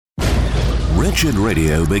Wretched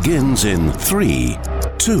Radio begins in 3,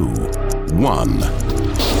 2, 1.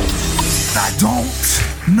 I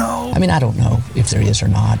don't know. I don't know if there is or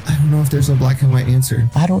not. I don't know if there's a black and white answer.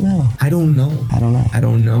 I don't know. I don't know. I don't know. I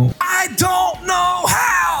don't know. I don't know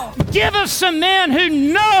how. Give us some men who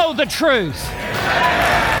know the truth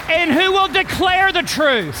and who will declare the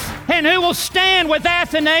truth and who will stand with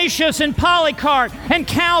Athanasius and Polycarp and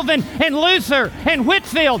Calvin and Luther and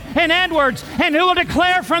Whitefield and Edwards and who will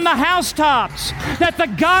declare from the housetops that the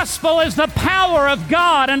gospel is the power of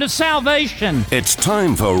God unto salvation. It's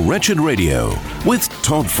time for Wretched Radio with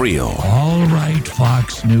Todd Friel. All right,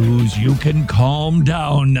 Fox News, you can calm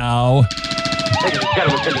down now. Ladies and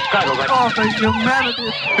gentlemen, to the title. Oh, for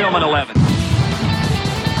humanity. Film at 11.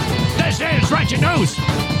 This is Wretched News.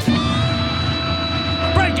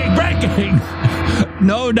 Breaking.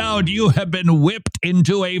 No doubt you have been whipped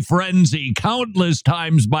into a frenzy countless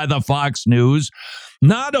times by the Fox News,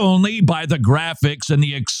 not only by the graphics and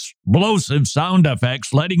the explosive sound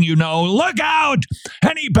effects letting you know, look out,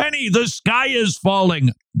 Henny Penny, the sky is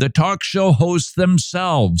falling. The talk show hosts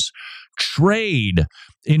themselves trade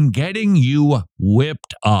in getting you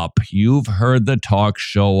whipped up. You've heard the talk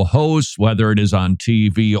show hosts, whether it is on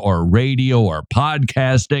TV or radio or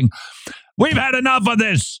podcasting. We've had enough of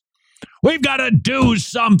this. We've got to do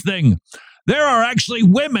something. There are actually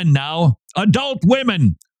women now, adult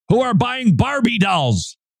women, who are buying Barbie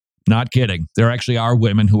dolls. Not kidding. There actually are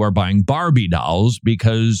women who are buying Barbie dolls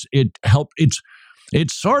because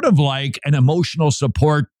it's sort of like an emotional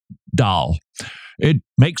support doll. It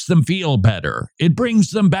makes them feel better. It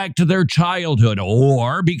brings them back to their childhood.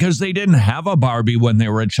 Or because they didn't have a Barbie when they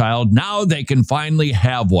were a child, now they can finally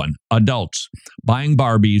have one. Adults buying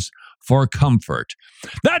Barbies for comfort.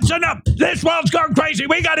 That's enough. This world's gone crazy.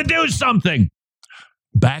 We got to do something.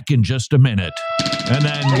 Back in just a minute. And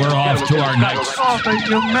then we're off to our next. Oh, for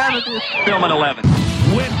humanity. Film at 11.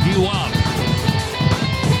 Whip you up.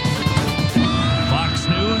 Fox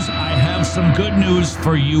News, I have some good news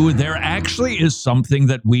for you. There actually is something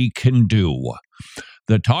that we can do.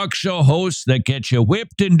 The talk show hosts that get you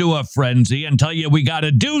whipped into a frenzy and tell you we got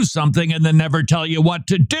to do something and then never tell you what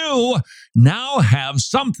to do now have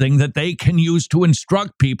something that they can use to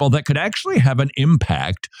instruct people that could actually have an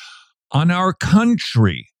impact on our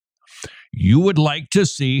country. You would like to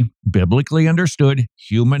see biblically understood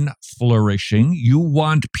human flourishing. You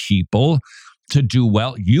want people to do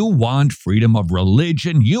well. You want freedom of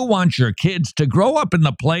religion. You want your kids to grow up in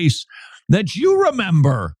the place that you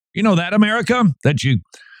remember. You know that, America? But you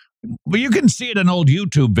can see it in old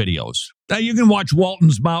YouTube videos. You can watch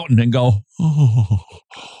Walton's Mountain and go, oh,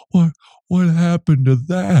 what happened to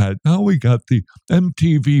that? Now we got the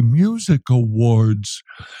MTV Music Awards.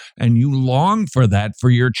 And you long for that for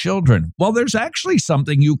your children. Well, there's actually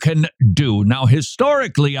something you can do. Now,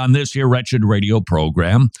 historically on this here Wretched Radio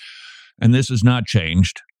program, and this has not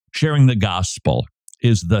changed, sharing the gospel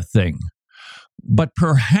is the thing. But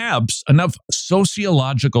perhaps enough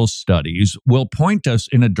sociological studies will point us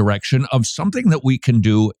in a direction of something that we can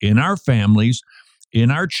do in our families, in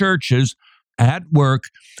our churches, at work,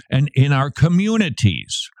 and in our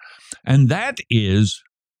communities. And that is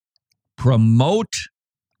promote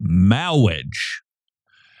marriage.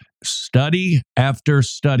 Study after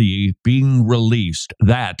study being released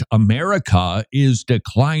that America is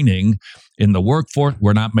declining in the workforce.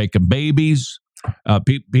 We're not making babies.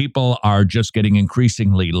 People are just getting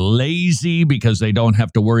increasingly lazy because they don't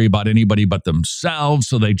have to worry about anybody but themselves,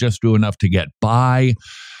 so they just do enough to get by.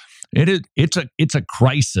 It's a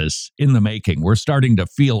crisis in the making. We're starting to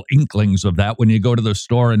feel inklings of that when you go to the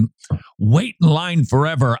store and wait in line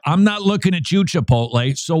forever. I'm not looking at you,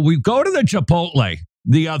 Chipotle. So we go to the Chipotle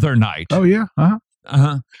the other night. Oh, yeah?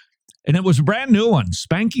 Uh-huh. And it was a brand new one,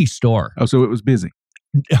 spanky store. Oh, so it was busy.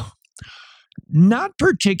 Not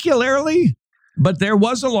particularly. But there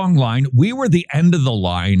was a long line. We were the end of the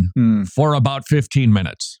line for about 15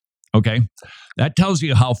 minutes. Okay? That tells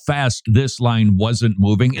you how fast this line wasn't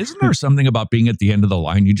moving. Isn't there something about being at the end of the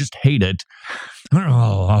line? You just hate it. And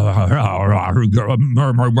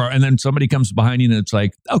then somebody comes behind you and it's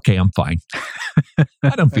like, okay, I'm fine.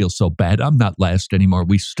 I don't feel so bad. I'm not last anymore.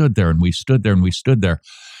 We stood there and we stood there and we stood there.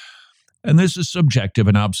 And this is subjective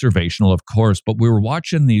and observational, of course, but we were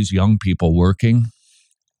watching these young people working.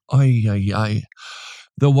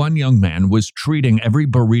 The one young man was treating every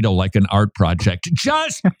burrito like an art project.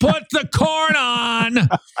 Just put the corn on.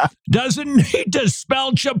 Doesn't need to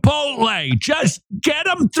spell Chipotle. Just get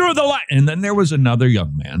him through the line. And then there was another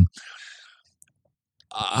young man.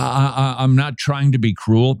 I'm not trying to be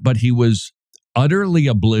cruel, but he was utterly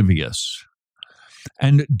oblivious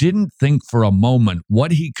and didn't think for a moment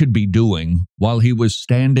what he could be doing while he was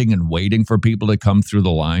standing and waiting for people to come through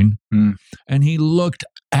the line. And he looked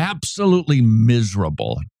absolutely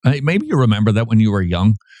miserable. Maybe you remember that when you were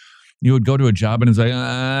young. You would go to a job and it's like,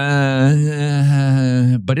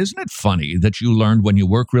 but isn't it funny that you learned when you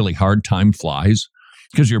work really hard, time flies?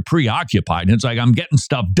 Because you're preoccupied. And it's like, I'm getting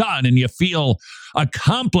stuff done, and you feel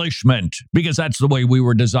accomplishment because that's the way we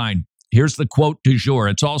were designed. Here's the quote du jour.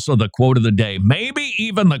 It's also the quote of the day, maybe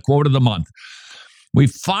even the quote of the month. We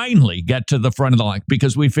finally get to the front of the line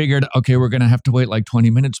because we figured, okay, we're going to have to wait like 20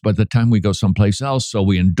 minutes by the time we go someplace else. So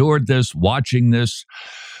we endured this, watching this,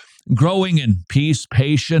 growing in peace,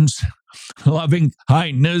 patience, loving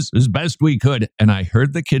kindness as best we could. And I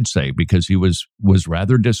heard the kid say, because he was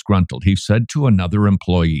rather disgruntled, he said to another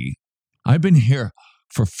employee, I've been here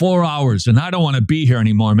for 4 hours and I don't want to be here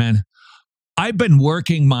anymore, man. I've been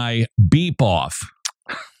working my beep off.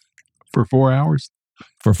 For 4 hours?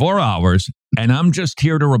 For 4 hours, and I'm just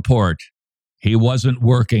here to report he wasn't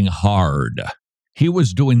working hard. He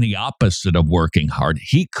was doing the opposite of working hard.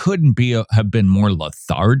 He couldn't have been more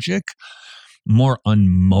lethargic, more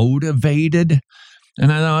unmotivated.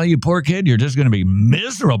 And I thought, you poor kid, you're just going to be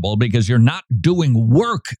miserable because you're not doing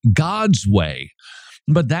work God's way.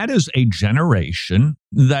 But that is a generation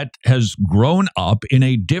that has grown up in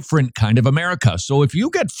a different kind of America. So if you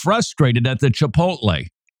get frustrated at the Chipotle,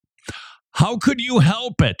 how could you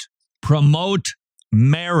help it? Promote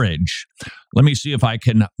marriage. Let me see if I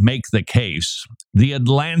can make the case. The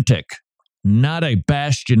Atlantic, not a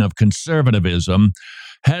bastion of conservatism.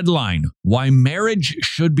 Headline, why marriage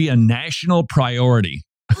should be a national priority.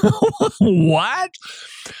 What?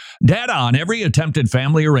 Data on every attempted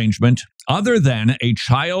family arrangement other than a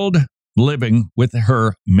child living with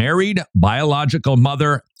her married biological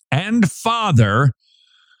mother and father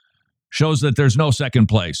shows that there's no second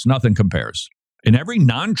place. Nothing compares. In every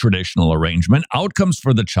non-traditional arrangement, outcomes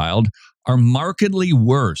for the child are markedly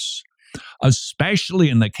worse, especially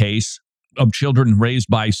in the case of children raised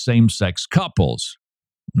by same-sex couples.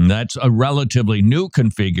 That's a relatively new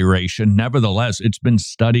configuration. Nevertheless, it's been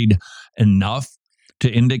studied enough to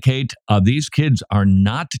indicate these kids are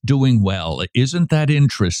not doing well. Isn't that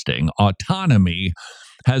interesting? Autonomy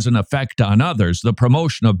has an effect on others. The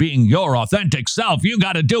promotion of being your authentic self. You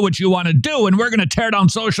got to do what you want to do, and we're going to tear down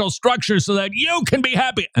social structures so that you can be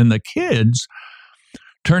happy. And the kids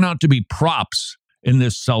turn out to be props in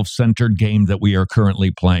this self-centered game that we are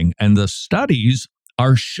currently playing. And the studies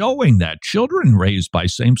are showing that children raised by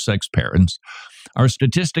same-sex parents are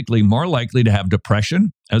statistically more likely to have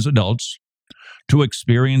depression as adults, to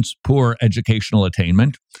experience poor educational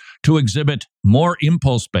attainment, to exhibit more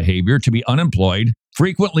impulse behavior, to be unemployed,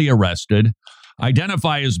 frequently arrested,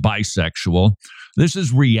 identify as bisexual. This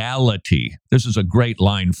is reality. This is a great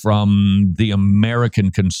line from the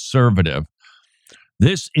American Conservative.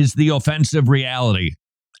 This is the offensive reality,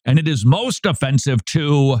 and it is most offensive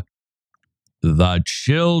to the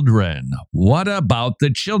children. What about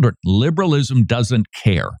the children? Liberalism doesn't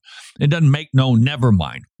care. It doesn't make no never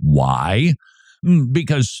mind. Why?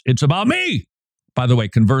 Because it's about me. By the way,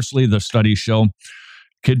 conversely, the studies show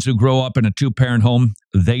kids who grow up in a two-parent home,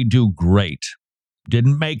 they do great.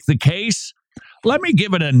 Didn't make the case? Let me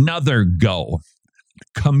give it another go.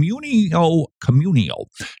 Communio,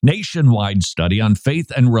 nationwide study on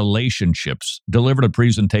faith and relationships, delivered a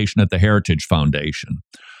presentation at the Heritage Foundation.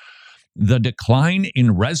 The decline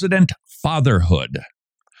in resident fatherhood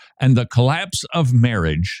and the collapse of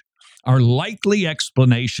marriage are likely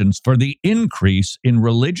explanations for the increase in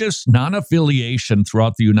religious non-affiliation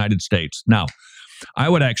throughout the United States. Now, I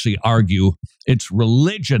would actually argue it's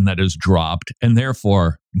religion that has dropped, and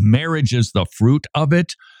therefore marriage is the fruit of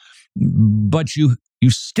it. But you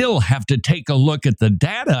still have to take a look at the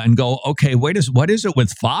data and go, okay, what is it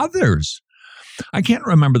with fathers? I can't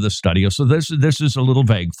remember the study, so this is a little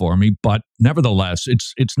vague for me, but nevertheless,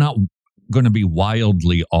 it's not going to be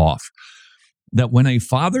wildly off. That when a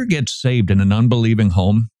father gets saved in an unbelieving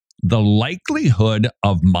home, the likelihood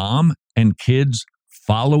of mom and kids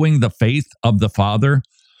following the faith of the father,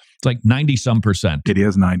 it's like 90-some%. It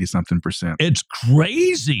is 90-something%. It's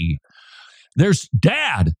crazy. There's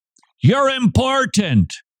dad, you're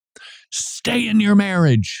important. Stay in your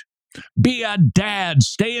marriage. Be a dad.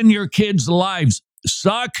 Stay in your kids' lives.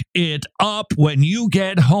 Suck it up when you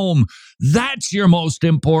get home. That's your most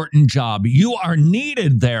important job. You are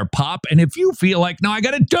needed there, Pop. And if you feel like, no, I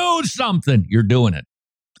got to do something, you're doing it.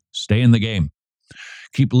 Stay in the game.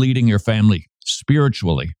 Keep leading your family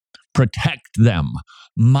spiritually. Protect them.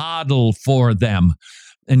 Model for them.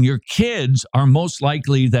 And your kids are most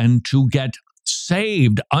likely then to get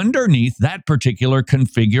saved underneath that particular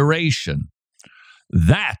configuration.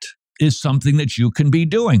 That is something that you can be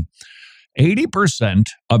doing. 80%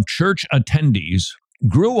 of church attendees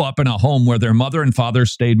grew up in a home where their mother and father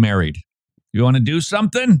stayed married. You want to do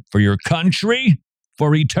something for your country,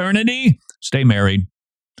 for eternity? Stay married.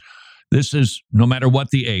 This is no matter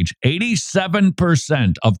what the age.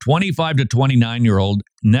 87% of 25 to 29-year-old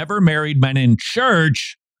never married men in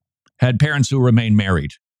church had parents who remained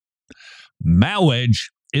married. Marriage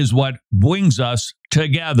is what brings us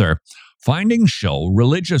together. Findings show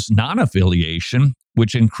religious non-affiliation,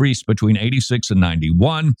 which increased between 86 and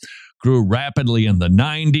 91, grew rapidly in the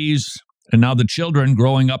 90s, and now the children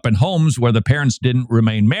growing up in homes where the parents didn't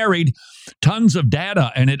remain married. Tons of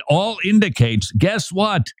data, and it all indicates, guess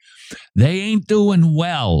what? They ain't doing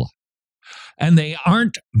well. And they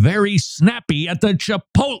aren't very snappy at the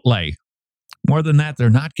Chipotle. More than that, they're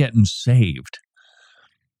not getting saved.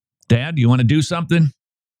 Dad, you want to do something?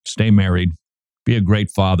 Stay married. Be a great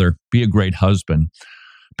father. Be a great husband.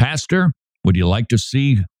 Pastor, would you like to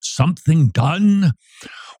see something done?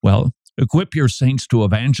 Well, equip your saints to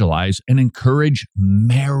evangelize and encourage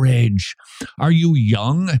marriage. Are you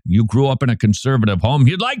young? You grew up in a conservative home.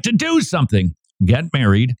 You'd like to do something. Get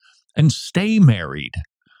married and stay married.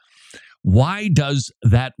 Why does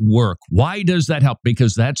that work? Why does that help?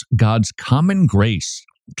 Because that's God's common grace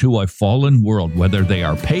to a fallen world, whether they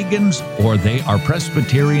are pagans or they are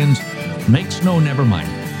Presbyterians. Never mind.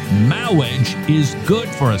 Marriage is good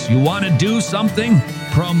for us. You want to do something?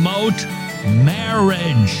 Promote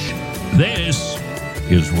marriage. This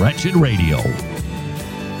is Wretched Radio.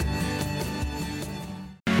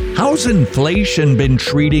 How's inflation been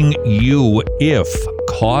treating you if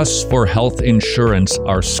costs for health insurance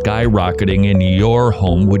are skyrocketing in your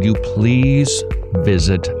home? Would you please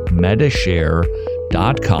visit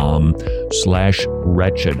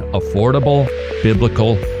Medishare.com/wretched. Affordable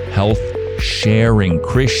biblical health sharing.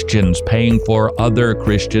 Christians paying for other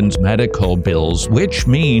Christians' medical bills, which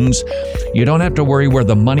means you don't have to worry where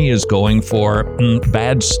the money is going for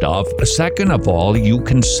bad stuff. Second of all, you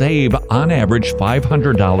can save on average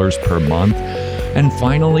 $500 per month. And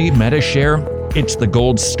finally, Medishare, it's the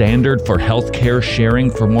gold standard for healthcare sharing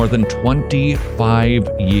for more than 25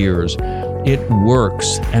 years. It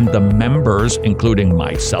works, and the members, including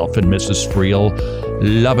myself and Mrs. Friel,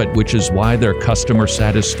 love it, which is why their customer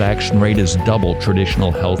satisfaction rate is double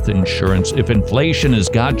traditional health insurance. If inflation has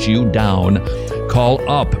got you down, call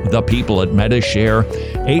up the people at Medishare,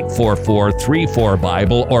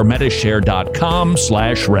 844-34-BIBLE or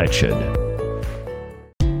Medishare.com/wretched.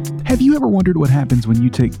 Have you ever wondered what happens when you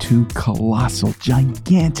take two colossal,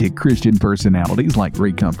 gigantic Christian personalities like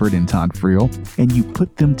Ray Comfort and Todd Friel and you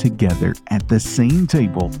put them together at the same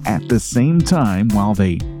table at the same time while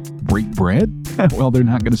they break bread? Well, they're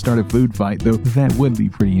not going to start a food fight, though that would be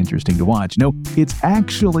pretty interesting to watch. No, it's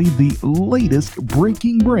actually the latest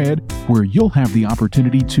Breaking Bread, where you'll have the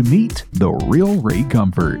opportunity to meet the real Ray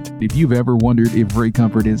Comfort. If you've ever wondered if Ray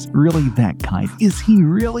Comfort is really that kind, is he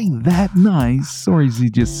really that nice, or is he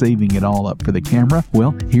just saving it all up for the camera?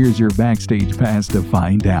 Well, here's your backstage pass to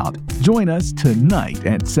find out. Join us tonight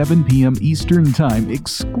at 7 p.m. Eastern Time,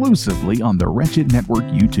 exclusively on the Wretched Network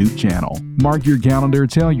YouTube channel. Mark your calendar,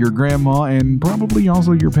 tell your grandma, and probably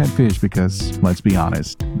also your pet fish, because, let's be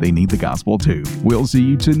honest, they need the gospel too. We'll see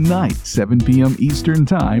you tonight, 7 p.m. Eastern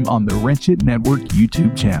Time on the Wretched Network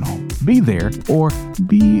YouTube channel. Be there, or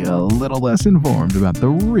be a little less informed about the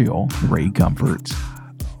real Ray Comfort.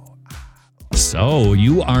 So,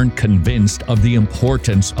 you aren't convinced of the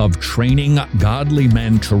importance of training godly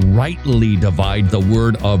men to rightly divide the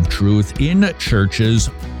word of truth in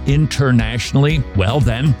churches internationally? Well,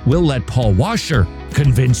 then, we'll let Paul Washer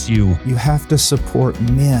convince you. You have to support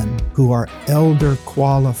men who are elder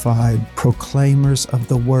qualified proclaimers of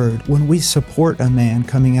the word. When we support a man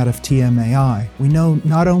coming out of TMAI, we know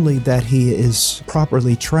not only that he is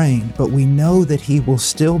properly trained, but we know that he will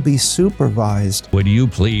still be supervised. Would you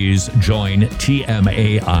please join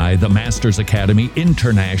TMAI, the Masters Academy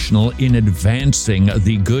International, in advancing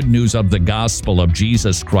the good news of the gospel of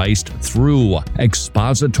Jesus Christ through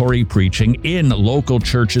expository preaching in local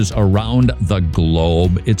churches around the globe?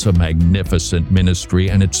 It's a magnificent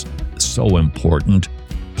ministry, and it's so important.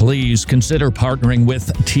 Please consider partnering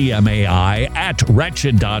with TMAI at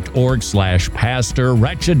wretched.org/pastor,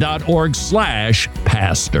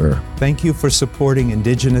 wretched.org/pastor. Thank you for supporting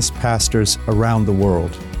Indigenous pastors around the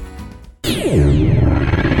world.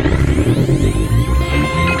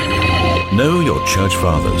 Know your church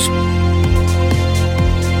fathers.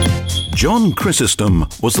 John Chrysostom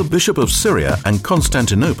was the Bishop of Syria and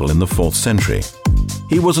Constantinople in the 4th century.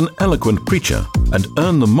 He was an eloquent preacher and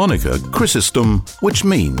earned the moniker Chrysostom, which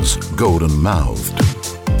means golden-mouthed.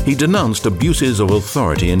 He denounced abuses of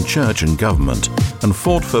authority in church and government and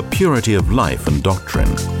fought for purity of life and doctrine.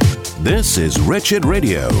 This is Wretched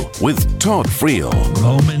Radio with Todd Friel.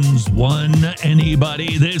 Romans 1,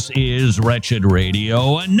 anybody? This is Wretched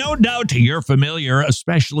Radio. And no doubt you're familiar,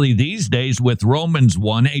 especially these days, with Romans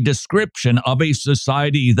 1, a description of a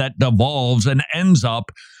society that devolves and ends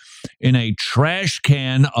up in a trash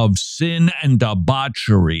can of sin and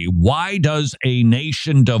debauchery. Why does a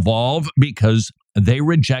nation devolve? Because they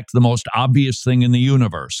reject the most obvious thing in the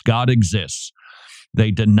universe. God exists.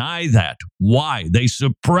 They deny that. Why? They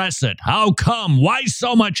suppress it. How come? Why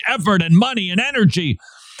so much effort and money and energy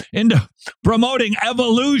into promoting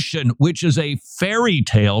evolution, which is a fairy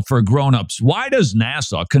tale for grown-ups? Why does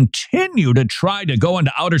NASA continue to try to go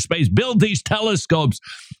into outer space, build these telescopes,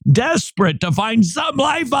 desperate to find some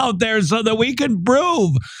life out there so that we can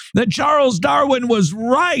prove that Charles Darwin was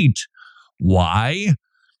right? Why?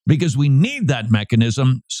 Because we need that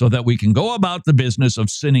mechanism so that we can go about the business of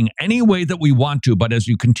sinning any way that we want to. But as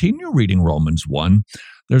you continue reading Romans 1,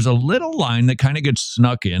 there's a little line that kind of gets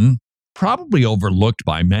snuck in, probably overlooked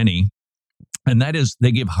by many, and that is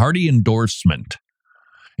they give hearty endorsement.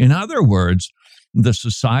 In other words, the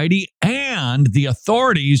society and the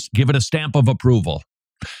authorities give it a stamp of approval.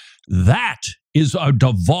 That is a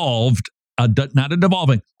devolved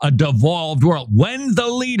world. When the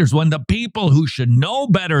leaders, when the people who should know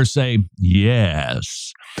better say,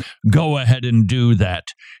 yes, go ahead and do that.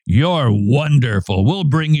 You're wonderful. We'll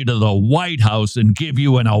bring you to the White House and give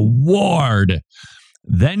you an award.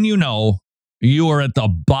 Then you know you are at the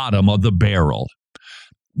bottom of the barrel.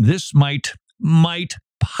 This might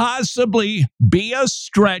possibly be a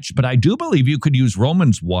stretch, but I do believe you could use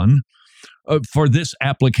Romans 1 for this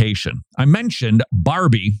application. I mentioned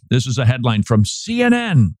Barbie. This is a headline from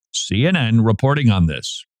CNN. CNN reporting on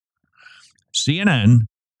this. CNN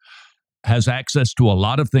has access to a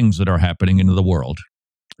lot of things that are happening in the world.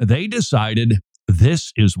 They decided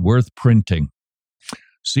this is worth printing.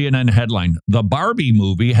 CNN headline, the Barbie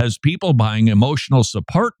movie has people buying emotional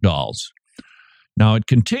support dolls. Now it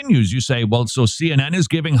continues. You say, well, so CNN is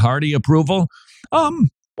giving hearty approval? Well,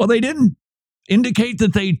 they didn't indicate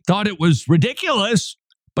that they thought it was ridiculous,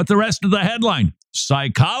 but the rest of the headline,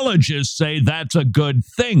 psychologists say that's a good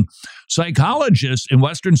thing. Psychologists in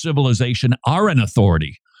Western civilization are an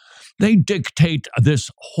authority. They dictate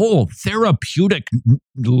this whole therapeutic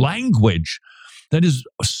language that is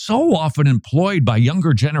so often employed by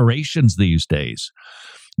younger generations these days.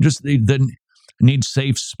 Just they need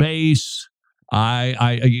safe space.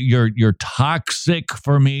 You're toxic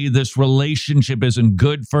for me. This relationship isn't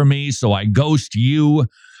good for me, so I ghost you.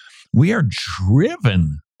 We are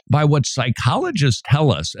driven by what psychologists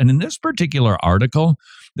tell us. And in this particular article,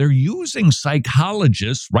 they're using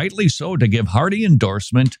psychologists, rightly so, to give hearty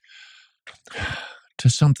endorsement to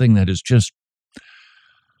something that is just,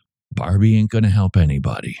 Barbie ain't going to help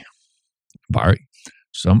anybody.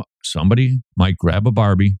 Somebody might grab a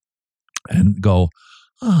Barbie and go,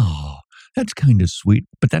 oh, that's kind of sweet,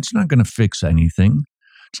 but that's not going to fix anything.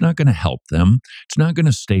 It's not going to help them. It's not going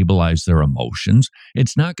to stabilize their emotions.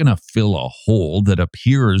 It's not going to fill a hole that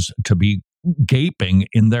appears to be gaping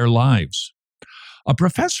in their lives. A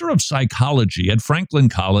professor of psychology at Franklin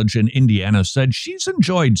College in Indiana said she's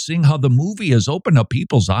enjoyed seeing how the movie has opened up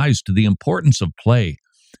people's eyes to the importance of play,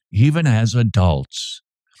 even as adults.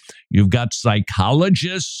 You've got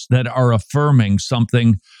psychologists that are affirming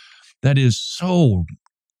something that is so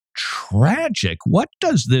tragic. What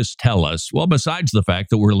does this tell us? Well, besides the fact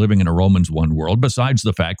that we're living in a Romans 1 world, besides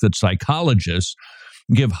the fact that psychologists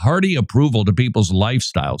give hearty approval to people's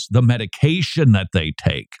lifestyles, the medication that they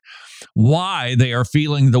take, why they are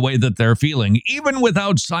feeling the way that they're feeling, even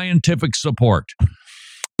without scientific support.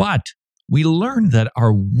 But we learn that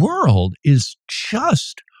our world is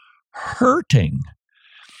just hurting.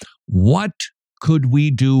 What could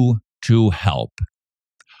we do to help?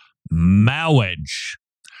 Marriage.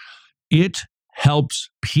 It helps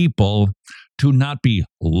people to not be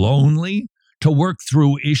lonely, to work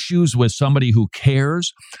through issues with somebody who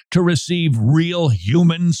cares, to receive real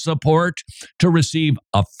human support, to receive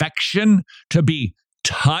affection, to be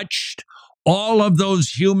touched. All of those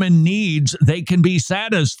human needs, they can be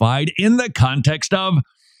satisfied in the context of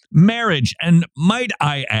marriage. And might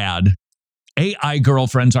I add, AI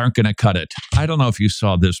girlfriends aren't going to cut it. I don't know if you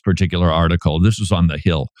saw this particular article. This was on The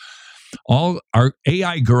Hill. All our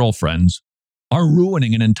AI girlfriends are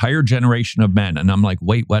ruining an entire generation of men. And I'm like,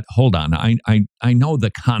 wait, what? Hold on. I know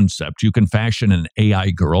the concept. You can fashion an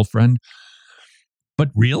AI girlfriend. But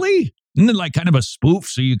really? Isn't it like kind of a spoof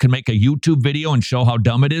so you can make a YouTube video and show how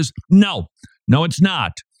dumb it is? No, it's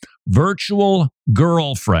not. virtual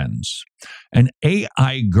girlfriends. An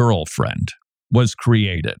AI girlfriend was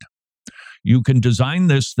created. You can design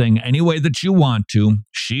this thing any way that you want to.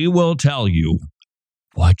 She will tell you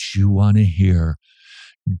what you want to hear.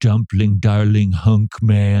 Dumpling, darling hunk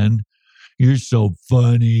man. You're so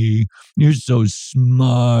funny. You're so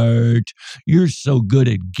smart. You're so good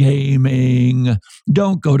at gaming.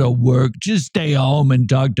 Don't go to work. Just stay home and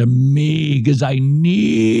talk to me because I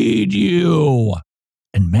need you.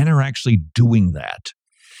 And men are actually doing that.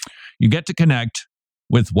 You get to connect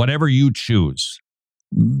with whatever you choose.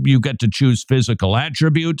 You get to choose physical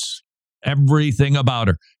attributes, everything about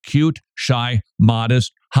her. Cute, shy,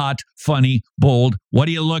 modest, hot, funny, bold. What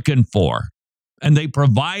are you looking for? And they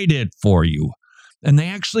provide it for you. And they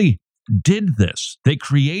actually did this. They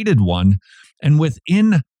created one. And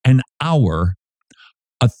within an hour,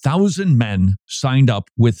 1,000 men signed up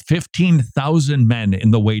with 15,000 men in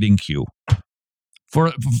the waiting queue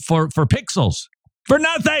for pixels, for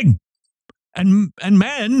nothing. And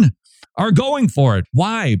men are going for it.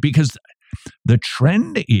 Why? Because the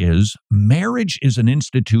trend is marriage is an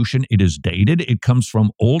institution. It is dated. It comes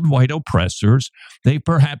from old white oppressors. They've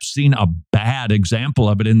perhaps seen a bad example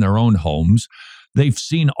of it in their own homes. They've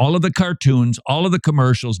seen all of the cartoons, all of the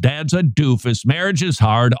commercials. Dad's a doofus. Marriage is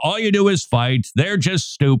hard. All you do is fight. They're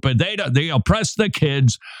just stupid. They oppress the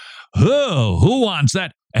kids. Who wants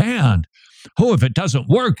that? And if it doesn't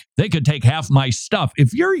work, they could take half my stuff.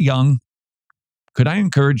 If you're young, could I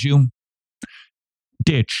encourage you?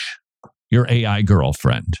 Ditch your AI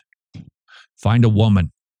girlfriend. Find a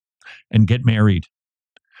woman and get married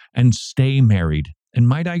and stay married. And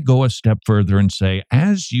might I go a step further and say,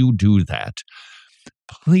 as you do that,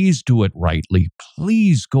 please do it rightly.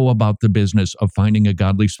 Please go about the business of finding a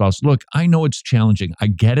godly spouse. Look, I know it's challenging. I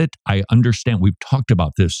get it. I understand. We've talked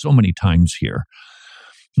about this so many times here.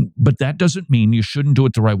 But that doesn't mean you shouldn't do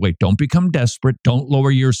it the right way. Don't become desperate. Don't lower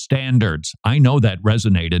your standards. I know that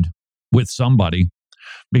resonated with somebody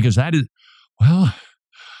because that is,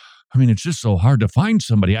 it's just so hard to find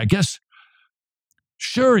somebody. I guess,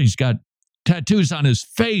 sure, he's got tattoos on his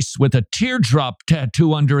face with a teardrop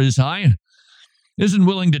tattoo under his eye. Isn't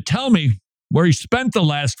willing to tell me where he spent the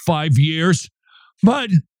last 5 years,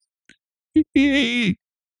 but he's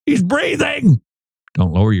breathing.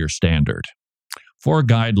 Don't lower your standard. 4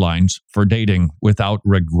 guidelines for dating without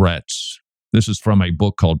regrets. This is from a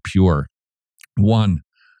book called Pure. 1,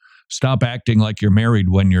 stop acting like you're married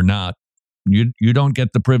when you're not. You don't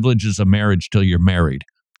get the privileges of marriage till you're married.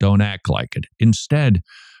 Don't act like it. Instead,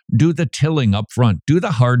 do the tilling up front. Do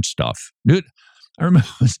the hard stuff. I remember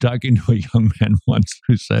I was talking to a young man once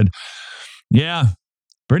who said, yeah,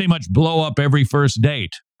 pretty much blow up every first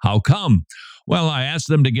date. How come? Well, I asked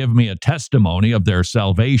them to give me a testimony of their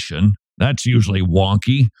salvation. That's usually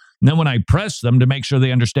wonky. And then when I press them to make sure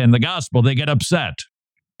they understand the gospel, they get upset.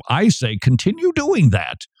 I say, continue doing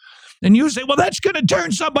that. And you say, well, that's going to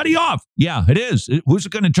turn somebody off. Yeah, it is. Who's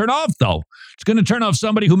it going to turn off, though? It's going to turn off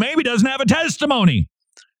somebody who maybe doesn't have a testimony.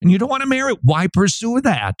 And you don't want to marry. Why pursue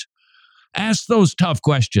that? Ask those tough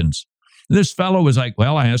questions. This fellow was like,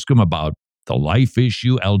 well, I asked him about the life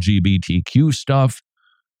issue, LGBTQ stuff.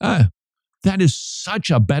 That is such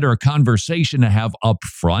a better conversation to have up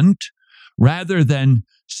front rather than,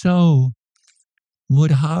 so, what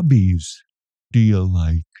hobbies do you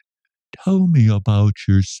like? Tell me about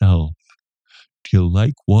yourself. Do you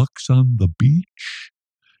like walks on the beach?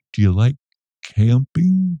 Do you like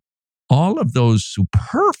camping? All of those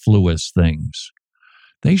superfluous things.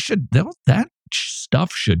 That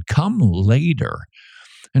stuff should come later.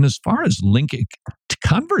 And as far as linking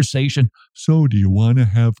conversation, so do you want to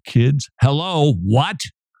have kids? Hello, what?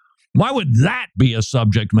 Why would that be a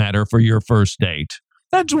subject matter for your first date?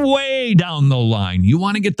 That's way down the line. You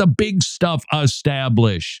want to get the big stuff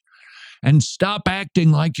established and stop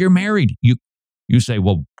acting like you're married. You say,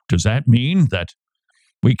 well, does that mean that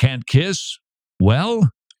we can't kiss? Well,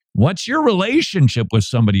 what's your relationship with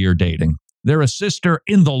somebody you're dating? They're a sister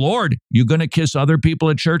in the Lord. You going to kiss other people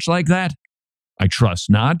at church like that? I trust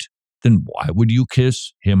not. Then why would you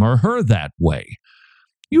kiss him or her that way?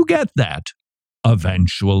 You get that.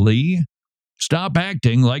 Eventually, stop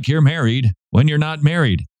acting like you're married when you're not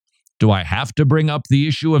married. Do I have to bring up the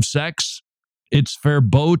issue of sex? It's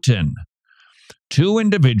verboten. 2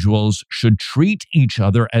 individuals should treat each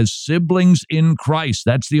other as siblings in Christ.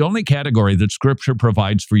 That's the only category that Scripture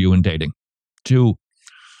provides for you in dating. 2,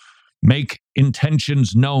 make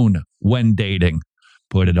intentions known when dating.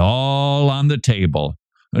 Put it all on the table.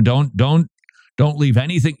 Don't leave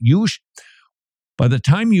anything. By the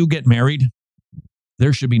time you get married,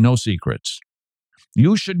 there should be no secrets.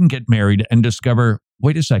 You shouldn't get married and discover,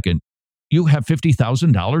 wait a second, You have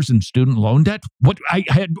 $50,000 in student loan debt? What?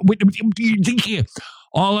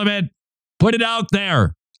 All of it. Put it out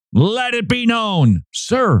there. Let it be known.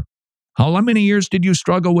 Sir, how many years did you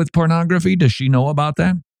struggle with pornography? Does she know about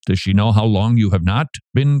that? Does she know how long you have not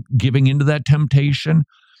been giving into that temptation?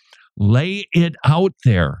 Lay it out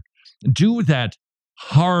there. Do that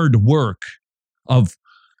hard work of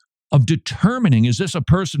determining, is this a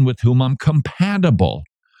person with whom I'm compatible?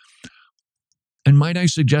 And might I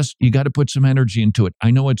suggest you got to put some energy into it. I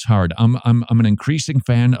know it's hard. I'm an increasing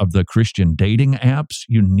fan of the Christian dating apps.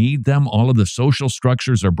 You need them. All of the social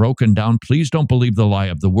structures are broken down. Please don't believe the lie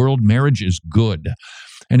of the world. Marriage is good.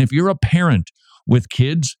 And if you're a parent with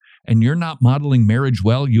kids and you're not modeling marriage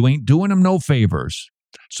well, you ain't doing them no favors.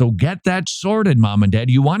 So get that sorted, mom and dad.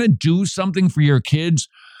 You want to do something for your kids?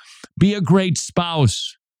 Be a great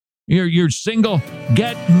spouse. You're single,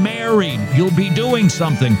 get married. You'll be doing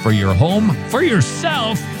something for your home, for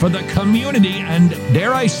yourself, for the community, and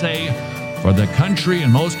dare I say, for the country,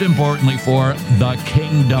 and most importantly, for the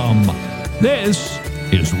kingdom. This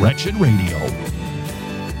is Wretched Radio.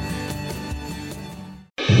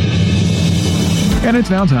 And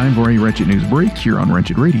it's now time for a Wretched News Break here on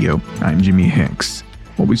Wretched Radio. I'm Jimmy Hicks.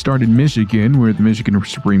 Well, we start in Michigan, where the Michigan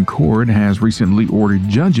Supreme Court has recently ordered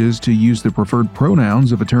judges to use the preferred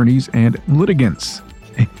pronouns of attorneys and litigants.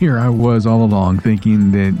 Here I was all along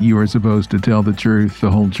thinking that you are supposed to tell the truth,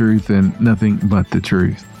 the whole truth, and nothing but the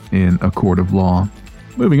truth in a court of law.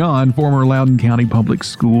 Moving on, former Loudoun County Public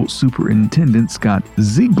School Superintendent Scott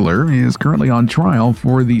Ziegler is currently on trial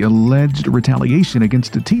for the alleged retaliation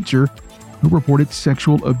against a teacher who reported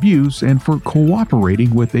sexual abuse and for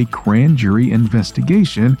cooperating with a grand jury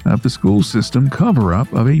investigation of the school system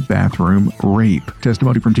cover-up of a bathroom rape.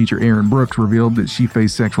 Testimony from teacher Erin Brooks revealed that she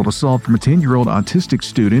faced sexual assault from a 10-year-old autistic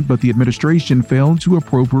student, but the administration failed to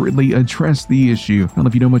appropriately address the issue. Well,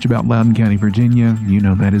 if you know much about Loudoun County, Virginia, you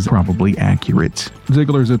know that is probably accurate.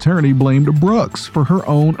 Ziegler's attorney blamed Brooks for her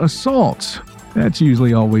own assault. That's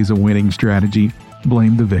usually always a winning strategy.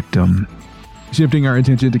 Blame the victim. Shifting our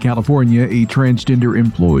attention to California, a transgender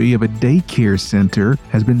employee of a daycare center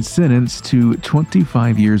has been sentenced to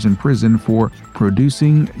 25 years in prison for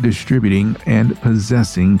producing, distributing, and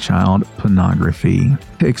possessing child pornography.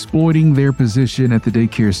 Exploiting their position at the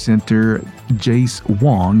daycare center, Jace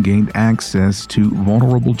Wong gained access to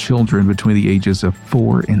vulnerable children between the ages of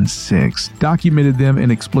 4 and 6, documented them in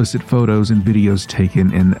explicit photos and videos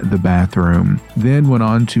taken in the bathroom, then went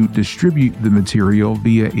on to distribute the material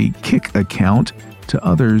via a Kik account to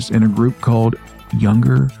others in a group called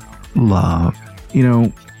Younger Love. You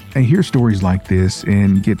know, I hear stories like this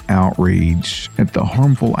and get outraged at the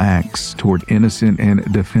harmful acts toward innocent and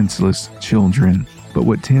defenseless children. But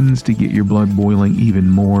what tends to get your blood boiling even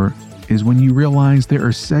more is when you realize there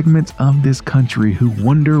are segments of this country who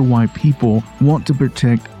wonder why people want to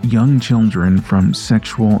protect young children from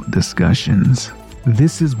sexual discussions.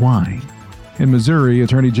 This is why. In Missouri,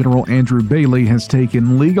 Attorney General Andrew Bailey has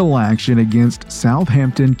taken legal action against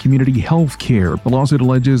Southampton Community Health Care. The lawsuit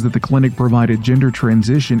alleges that the clinic provided gender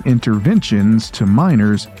transition interventions to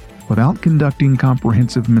minors without conducting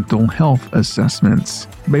comprehensive mental health assessments.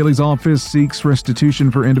 Bailey's office seeks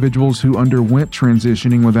restitution for individuals who underwent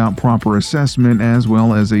transitioning without proper assessment, as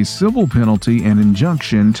well as a civil penalty and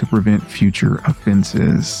injunction to prevent future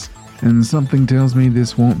offenses. And something tells me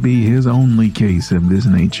this won't be his only case of this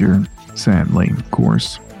nature. Sadly, of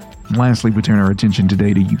course. Lastly, we turn our attention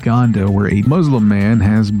today to Uganda, where a Muslim man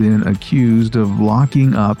has been accused of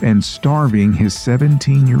locking up and starving his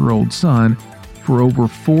 17-year-old son for over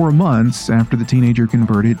 4 months after the teenager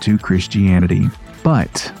converted to Christianity.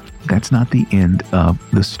 But that's not the end of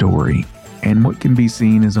the story. And what can be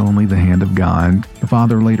seen is only the hand of God. The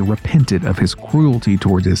father later repented of his cruelty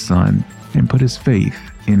towards his son and put his faith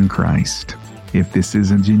in Christ. If this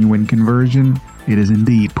is a genuine conversion, it is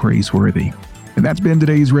indeed praiseworthy. And that's been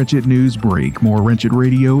today's Wretched News Break. More Wretched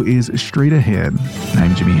Radio is straight ahead.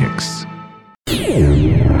 I'm Jimmy Hicks.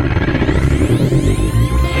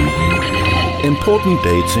 Important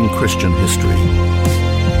dates in Christian history.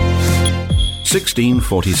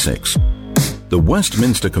 1646. The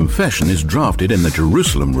Westminster Confession is drafted in the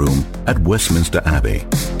Jerusalem Room at Westminster Abbey.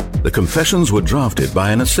 The confessions were drafted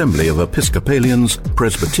by an assembly of Episcopalians,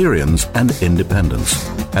 Presbyterians, and Independents,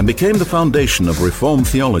 and became the foundation of Reformed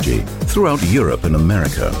theology throughout Europe and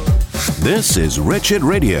America. This is Wretched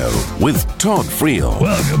Radio with Todd Friel.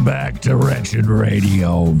 Welcome back to Wretched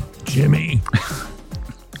Radio. Jimmy.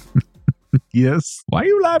 Yes? Why are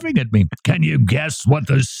you laughing at me? Can you guess what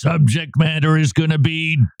the subject matter is going to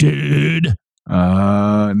be, dude?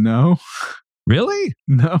 No. Really?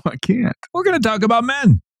 No, I can't. We're going to talk about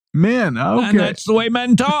men. Men, okay. And that's the way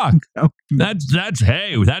men talk.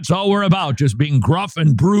 That's all we're about, just being gruff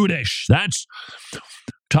and brutish. That's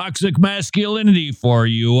toxic masculinity for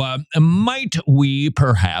you. Might we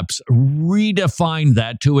perhaps redefine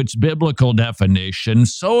that to its biblical definition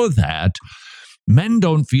so that men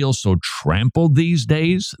don't feel so trampled these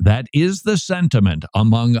days? That is the sentiment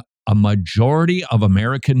among a majority of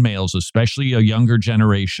American males, especially a younger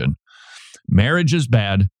generation. Marriage is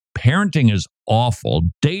bad. Parenting is awful.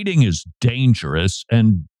 Dating is dangerous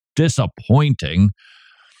and disappointing.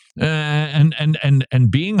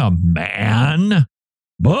 And being a man,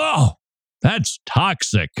 oh, that's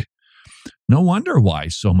toxic. No wonder why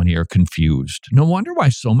so many are confused. No wonder why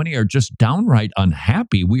so many are just downright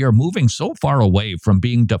unhappy. We are moving so far away from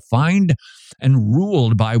being defined and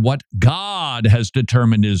ruled by what God has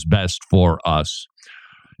determined is best for us.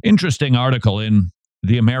 Interesting article in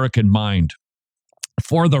The American Mind.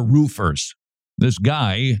 For the roofers, this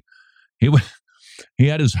guy, he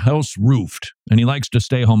had his house roofed, and he likes to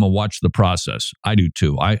stay home and watch the process. I do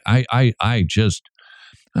too. I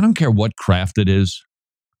don't care what craft it is.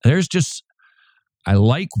 I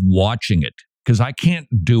like watching it because I can't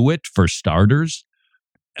do it for starters.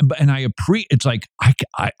 And it's like,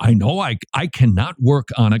 I know I cannot work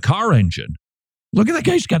on a car engine. Look at that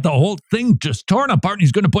guy. He's got the whole thing just torn apart and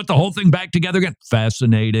he's going to put the whole thing back together again.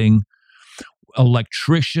 Fascinating.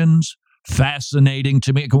 Electricians, fascinating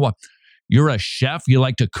to me. Come on. You're a chef. You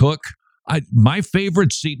like to cook. My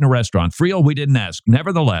favorite seat in a restaurant, Friel, we didn't ask.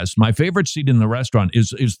 Nevertheless, my favorite seat in the restaurant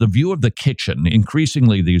is the view of the kitchen.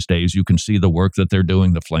 Increasingly these days, you can see the work that they're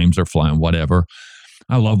doing. The flames are flying, whatever.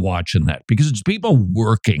 I love watching that because it's people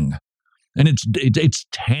working and it's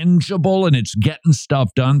tangible and it's getting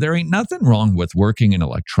stuff done. There ain't nothing wrong with working in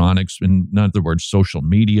electronics, in other words, social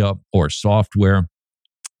media or software,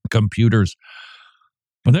 computers.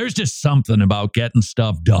 But there's just something about getting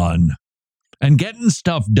stuff done and getting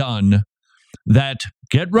stuff done that,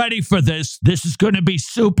 get ready for this. This is going to be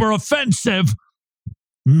super offensive.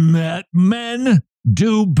 Men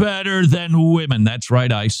do better than women. That's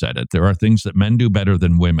right. I said it. There are things that men do better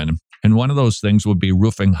than women. And one of those things would be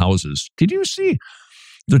roofing houses. Did you see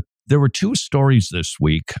there were 2 stories this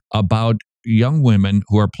week about young women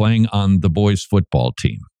who are playing on the boys' football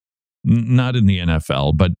team? Not in the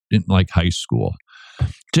NFL, but in like high school.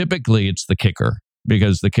 Typically, it's the kicker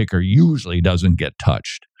because the kicker usually doesn't get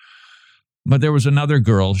touched. But there was another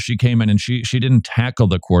girl. She came in and she didn't tackle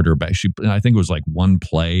the quarterback. I think it was like one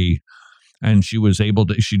play, and she was able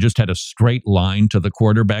to. She just had a straight line to the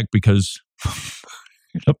quarterback because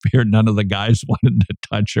it appeared none of the guys wanted to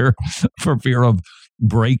touch her for fear of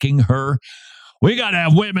breaking her. We got to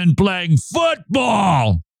have women playing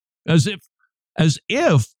football, as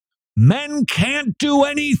if men can't do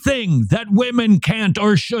anything that women can't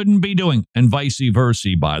or shouldn't be doing, and vice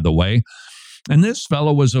versa, by the way. And this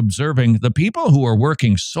fellow was observing the people who are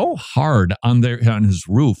working so hard on his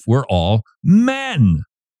roof were all men.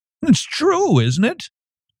 It's true, isn't it?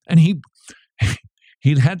 And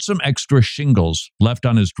he'd had some extra shingles left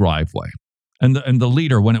on his driveway. And the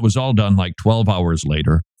leader, when it was all done, like 12 hours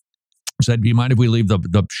later, said, "Do you mind if we leave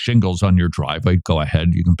the shingles on your driveway? Go ahead.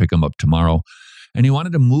 You can pick them up tomorrow." And he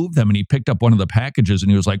wanted to move them, and he picked up one of the packages,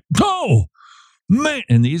 and he was like, "Oh, man."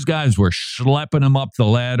 And these guys were schlepping him up the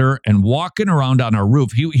ladder and walking around on our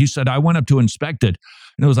roof. He said, "I went up to inspect it."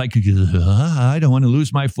 And it was like, I don't want to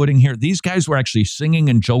lose my footing here. These guys were actually singing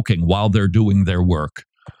and joking while they're doing their work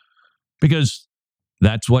because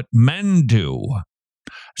that's what men do.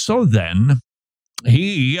 So then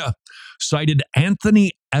he cited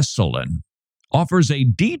Anthony Esolen, offers a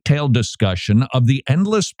detailed discussion of the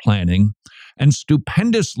endless planning and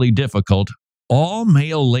stupendously difficult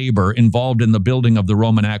all-male labor involved in the building of the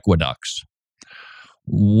Roman aqueducts.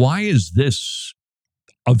 Why is this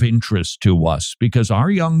of interest to us? Because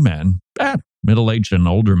our young men, middle-aged and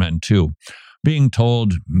older men too, being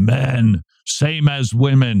told, men, same as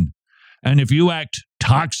women, and if you act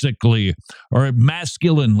toxically or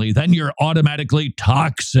masculinely, then you're automatically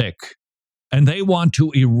toxic. And they want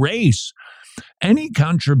to erase any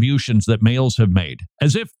contributions that males have made,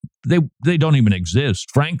 as if they don't even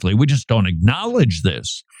exist. Frankly, we just don't acknowledge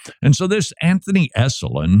this. And so this Anthony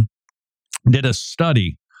Esolen did a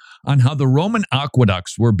study on how the Roman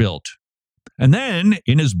aqueducts were built. And then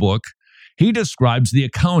in his book, he describes the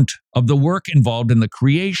account of the work involved in the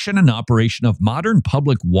creation and operation of modern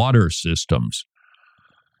public water systems.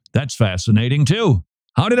 That's fascinating too.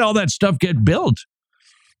 How did all that stuff get built?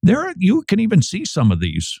 You can even see some of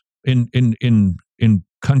these in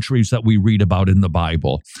countries that we read about in the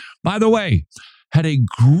Bible. By the way, Had a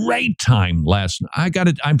great time last night.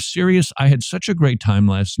 I'm serious. I had such a great time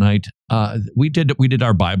last night. We did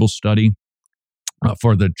our Bible study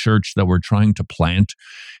for the church that we're trying to plant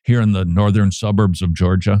here in the northern suburbs of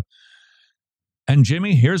Georgia. And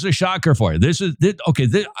Jimmy, here's a shocker for you.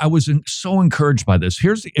 I was so encouraged by this.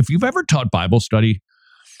 If you've ever taught Bible study,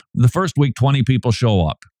 the first week, 20 people show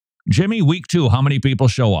up. Jimmy, week 2, how many people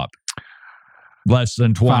show up? Less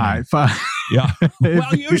than 20. Five. Yeah.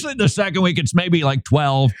 Well, usually the second week, it's maybe like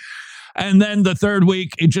 12. And then the third week,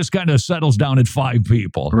 it just kind of settles down at 5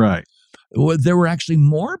 people. Right. There were actually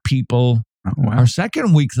more people our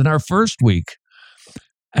second week than our first week.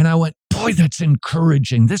 And I went, boy, that's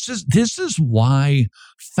encouraging. This is why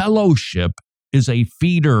fellowship is a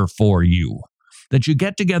feeder for you, that you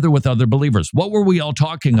get together with other believers. What were we all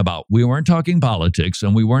talking about? We weren't talking politics,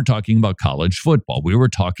 and we weren't talking about college football. We were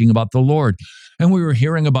talking about the Lord, and we were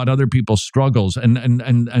hearing about other people's struggles and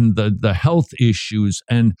the health issues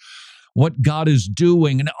and what God is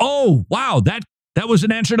doing. And oh, wow, that was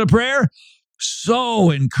an answer to prayer.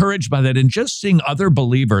 So encouraged by that, and just seeing other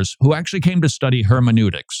believers who actually came to study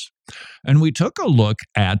hermeneutics. And we took a look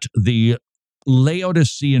at the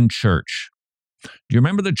Laodicean church. Do you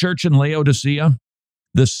remember the church in Laodicea?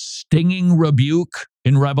 The stinging rebuke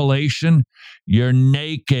in Revelation? You're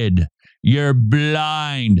naked, you're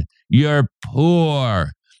blind, you're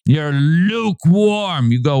poor, you're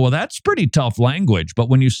lukewarm. You go, well, that's pretty tough language. But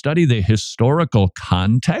when you study the historical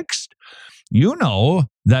context, you know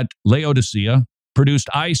that Laodicea produced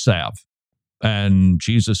eye salve, and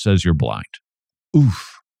Jesus says you're blind.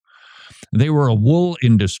 Oof. They were a wool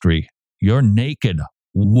industry. You're naked,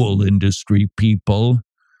 wool industry people.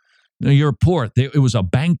 You're poor. It was a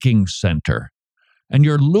banking center. And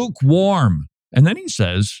you're lukewarm. And then he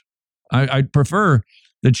says, I'd prefer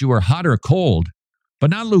that you were hot or cold, but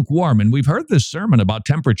not lukewarm. And we've heard this sermon about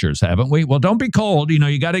temperatures, haven't we? Well, don't be cold.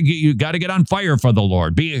 You got to get on fire for the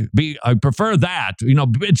Lord. I prefer that.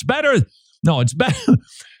 It's better. No, it's better.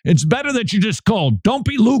 It's better that you're just cold. Don't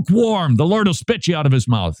be lukewarm. The Lord will spit you out of his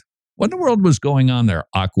mouth. What in the world was going on there?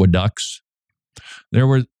 Aqueducts. There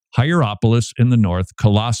were Hierapolis in the north,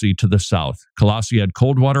 Colossae to the south. Colossae had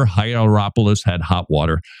cold water. Hierapolis had hot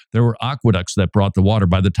water. There were aqueducts that brought the water.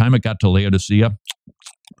 By the time it got to Laodicea,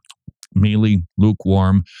 mealy,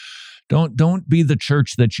 lukewarm. Don't be the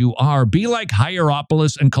church that you are. Be like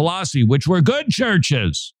Hierapolis and Colossae, which were good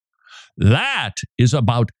churches. That is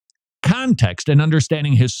about context and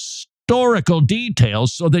understanding historical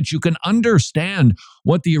details so that you can understand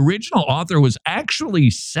what the original author was actually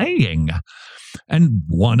saying. And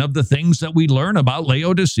one of the things that we learn about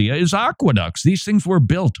Laodicea is aqueducts. These things were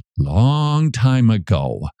built long time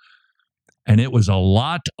ago. And it was a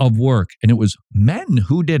lot of work. And it was men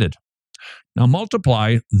who did it. Now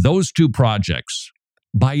multiply those two projects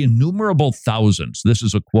by innumerable thousands. This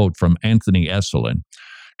is a quote from Anthony Esolen.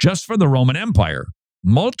 Just for the Roman Empire,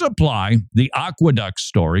 multiply the aqueduct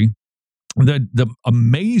story, the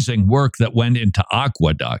amazing work that went into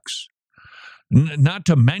aqueducts, not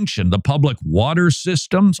to mention the public water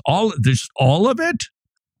systems, all of it,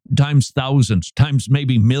 times thousands, times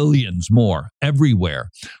maybe millions more everywhere.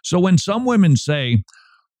 So when some women say,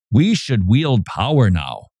 we should wield power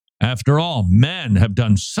now, after all, men have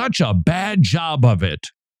done such a bad job of it.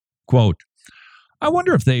 Quote, I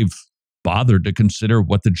wonder if they've bothered to consider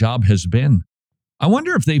what the job has been. I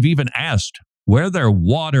wonder if they've even asked where their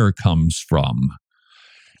water comes from.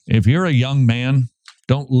 If you're a young man,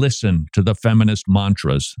 don't listen to the feminist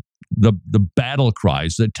mantras, the battle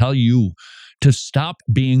cries that tell you to stop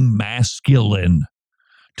being masculine,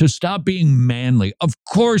 to stop being manly. Of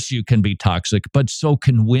course you can be toxic, but so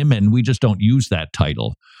can women. We just don't use that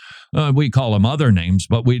title. We call them other names,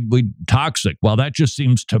 but we toxic. Well, that just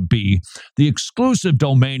seems to be the exclusive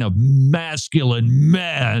domain of masculine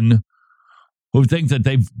men who think that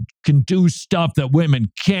they can do stuff that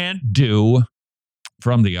women can't do.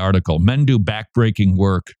 From the article, men do backbreaking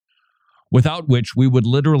work, without which we would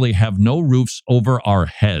literally have no roofs over our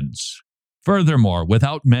heads. Furthermore,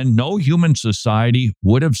 without men, no human society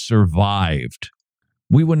would have survived.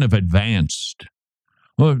 We wouldn't have advanced.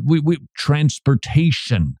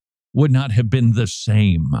 Transportation would not have been the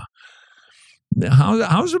same.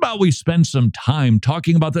 How's about we spend some time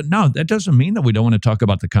talking about that? No, that doesn't mean that we don't want to talk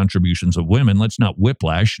about the contributions of women. Let's not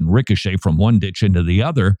whiplash and ricochet from one ditch into the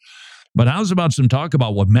other. But how's about some talk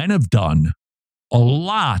about what men have done? A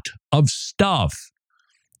lot of stuff.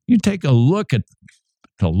 You take a look at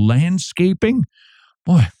the landscaping.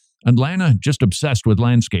 Boy, Atlanta just obsessed with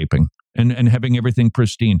landscaping and having everything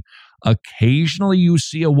pristine. Occasionally you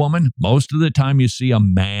see a woman. Most of the time you see a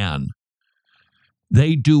man.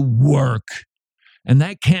 They do work. And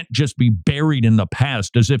that can't just be buried in the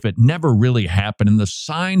past as if it never really happened. And the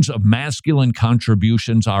signs of masculine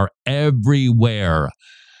contributions are everywhere.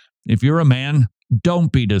 If you're a man,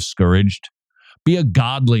 don't be discouraged. Be a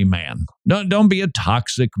godly man. Don't be a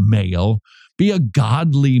toxic male. Be a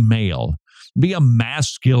godly male. Be a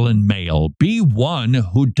masculine male. Be one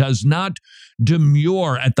who does not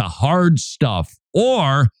demur at the hard stuff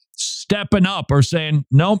or stepping up or saying,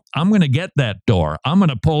 nope, I'm going to get that door. I'm going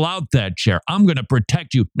to pull out that chair. I'm going to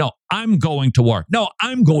protect you. No, I'm going to war. No,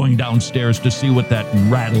 I'm going downstairs to see what that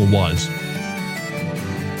rattle was.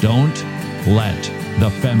 Don't let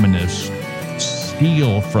the feminists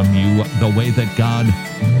steal from you the way that God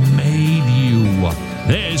made you.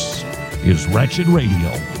 This is Wretched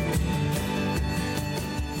Radio.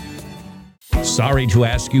 Sorry to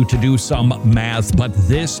ask you to do some math, but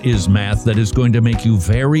this is math that is going to make you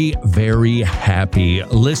very, very happy.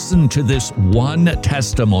 Listen to this one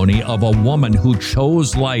testimony of a woman who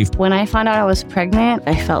chose life. When I found out I was pregnant,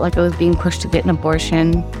 I felt like I was being pushed to get an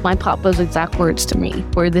abortion. My papa's exact words to me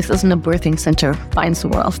were, "This isn't a birthing center, find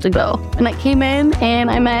somewhere else to go." And I came in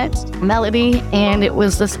and I met Melody, and it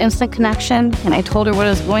was this instant connection, and I told her what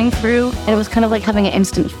I was going through, and it was kind of like having an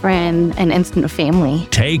instant friend, an instant family.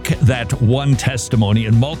 Take that one testimony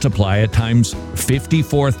and multiply it times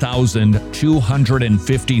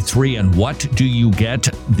 54,253. And what do you get?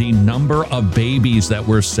 The number of babies that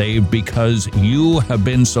were saved because you have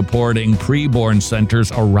been supporting preborn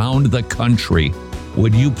centers around the country.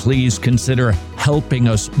 Would you please consider helping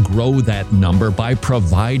us grow that number by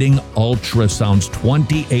providing ultrasounds?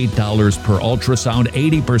 $28 per ultrasound,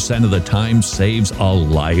 80% of the time saves a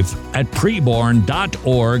life at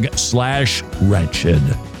preborn.org/wretched.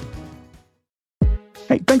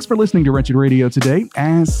 Hey, thanks for listening to Wretched Radio today.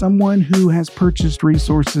 As someone who has purchased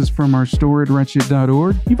resources from our store at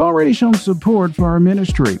wretched.org, you've already shown support for our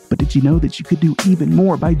ministry. But did you know that you could do even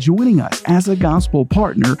more by joining us as a gospel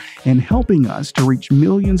partner and helping us to reach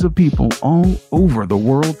millions of people all over the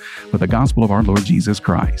world with the gospel of our Lord Jesus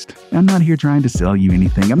Christ? I'm not here trying to sell you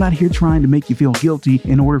anything. I'm not here trying to make you feel guilty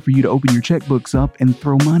in order for you to open your checkbooks up and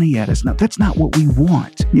throw money at us. No, that's not what we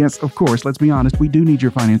want. Yes, of course, let's be honest, we do need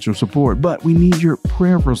your financial support, but we need your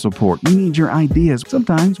prayerful support. We need your ideas.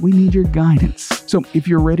 Sometimes we need your guidance. So if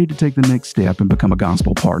you're ready to take the next step and become a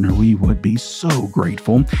gospel partner, we would be so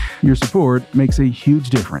grateful. Your support makes a huge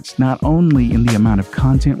difference, not only in the amount of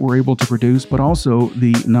content we're able to produce, but also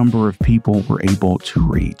the number of people we're able to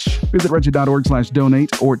reach. Visit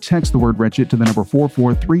wretched.org/donate or text the word wretched to the number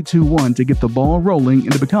 44321 to get the ball rolling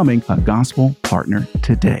into becoming a gospel partner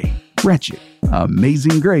today. Wretched.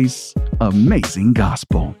 Amazing grace. Amazing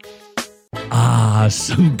gospel.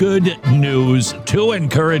 Some good news. 2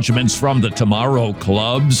 encouragements from the Tomorrow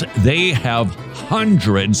Clubs. They have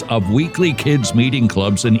hundreds of weekly kids meeting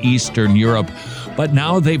clubs in Eastern Europe, but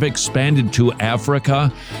now they've expanded to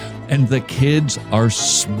Africa, and the kids are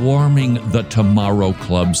swarming the Tomorrow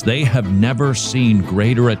Clubs. They have never seen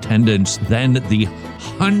greater attendance than the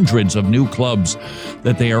hundreds of new clubs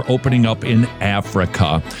that they are opening up in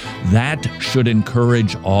Africa. That should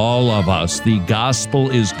encourage all of us. The gospel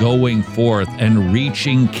is going forth and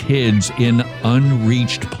reaching kids in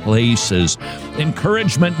unreached places.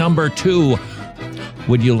 Encouragement number 2,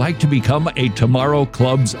 would you like to become a Tomorrow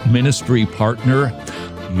Clubs ministry partner?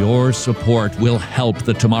 Your support will help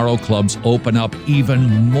the Tomorrow Clubs open up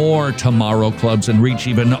even more Tomorrow Clubs and reach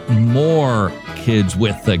even more kids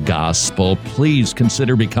with the gospel. Please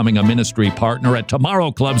consider becoming a ministry partner at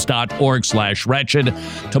tomorrowclubs.org/wretched,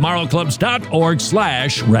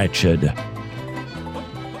 tomorrowclubs.org/wretched.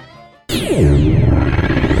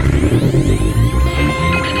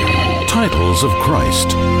 Titles of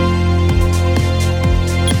Christ.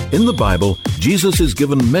 In the Bible, Jesus is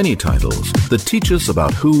given many titles that teach us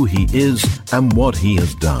about who he is and what he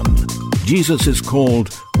has done. Jesus is called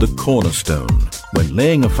the cornerstone. When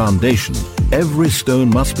laying a foundation, every stone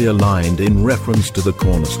must be aligned in reference to the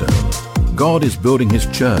cornerstone. God is building his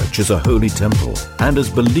church as a holy temple, and as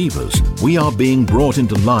believers, we are being brought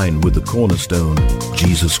into line with the cornerstone,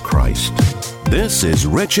 Jesus Christ. This is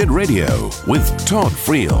Wretched Radio with Todd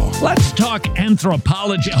Friel. Let's talk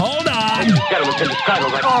anthropology. Hold on.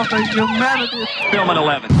 Film at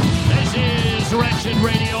 11. This is Wretched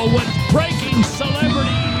Radio with breaking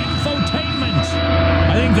celebrity infotainment.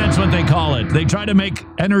 I think that's what they call it. They try to make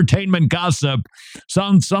entertainment gossip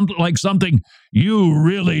sound like something you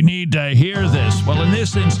really need to hear this. Well, in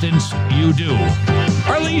this instance, you do.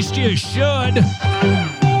 Or at least you should.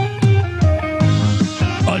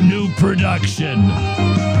 A new production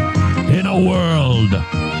in a world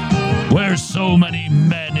where so many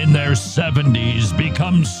men in their 70s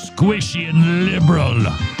become squishy and liberal.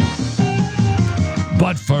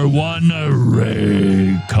 but for one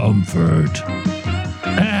Ray Comfort.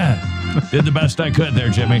 Did the best I could there,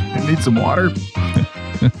 Jimmy. Need some water?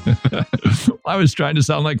 I was trying to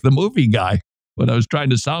sound like the movie guy. What I was trying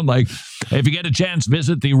to sound like. If you get a chance,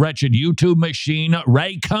 visit the Wretched YouTube machine,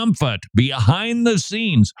 Ray Comfort, behind the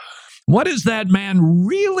scenes. What is that man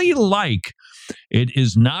really like? It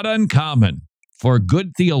is not uncommon for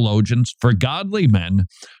good theologians, for godly men,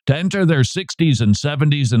 to enter their 60s and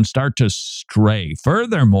 70s and start to stray.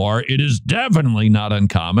 Furthermore, it is definitely not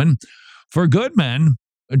uncommon for good men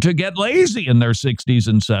to get lazy in their 60s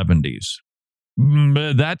and 70s.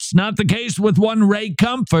 That's not the case with one Ray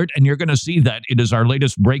Comfort, and you're going to see that. It is our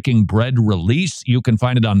latest Breaking Bread release. You can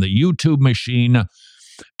find it on the YouTube machine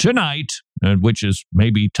tonight, which is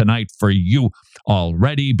maybe tonight for you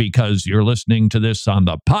already because you're listening to this on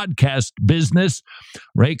the podcast business.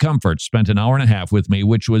 Ray Comfort spent an hour and a half with me,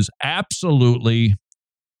 which was absolutely...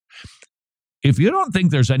 If you don't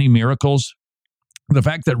think there's any miracles, the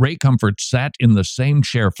fact that Ray Comfort sat in the same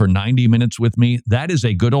chair for 90 minutes with me, that is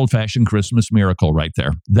a good old-fashioned Christmas miracle right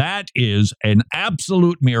there. That is an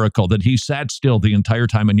absolute miracle that he sat still the entire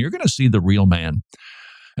time, and you're going to see the real man.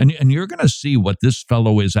 And you're going to see what this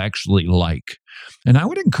fellow is actually like. And I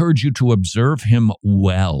would encourage you to observe him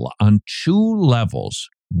well on two levels.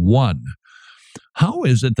 One, how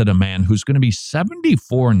is it that a man who's going to be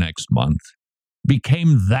 74 next month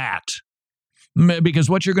became that? Because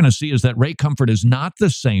what you're going to see is that Ray Comfort is not the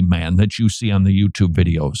same man that you see on the YouTube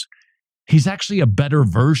videos. He's actually a better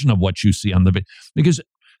version of what you see on the video. Because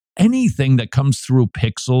anything that comes through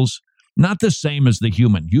pixels, not the same as the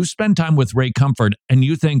human. You spend time with Ray Comfort and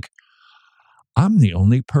you think, I'm the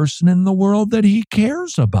only person in the world that he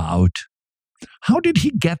cares about. How did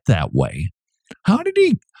he get that way? How did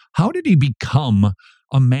he become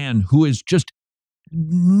a man who is just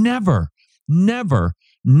never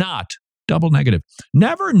not double negative,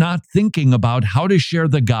 never not thinking about how to share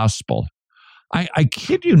the gospel? I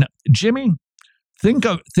kid you not, Jimmy,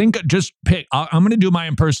 just pick, I'm going to do my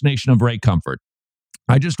impersonation of Ray Comfort.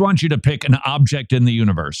 I just want you to pick an object in the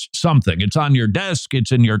universe, something. It's on your desk,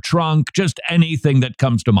 it's in your trunk, just anything that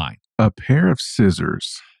comes to mind. A pair of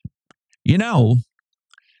scissors. You know,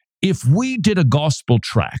 if we did a gospel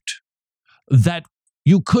tract that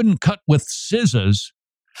you couldn't cut with scissors,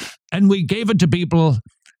 and we gave it to people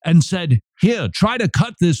and said, here, try to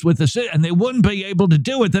cut this with a scissors, and they wouldn't be able to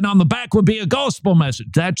do it, then on the back would be a gospel message.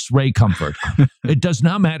 That's Ray Comfort. It does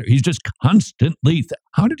not matter. He's just constantly,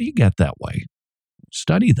 how did he get that way?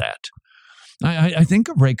 Study that. I think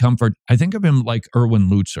of Ray Comfort, I think of him like Erwin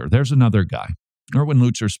Lutzer. There's another guy. Erwin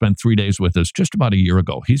Lutzer spent 3 days with us just about a year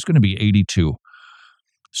ago. He's going to be 82.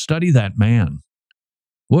 Study that man.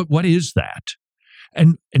 What is that?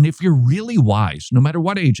 And if you're really wise, no matter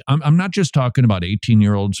what age, I'm not just talking about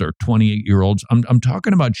 18-year-olds or 28-year-olds. I'm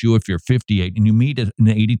talking about you if you're 58 and you meet an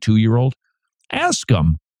 82-year-old. Ask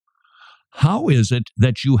them, how is it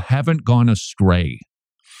that you haven't gone astray?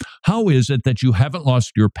 How is it that you haven't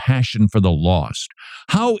lost your passion for the lost?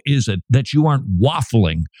 How is it that you aren't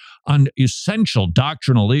waffling on essential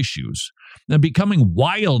doctrinal issues and becoming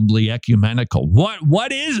wildly ecumenical?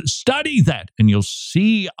 What is? Study that, and you'll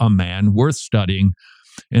see a man worth studying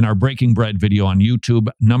in our Breaking Bread video on YouTube.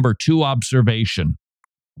 Number 2 observation.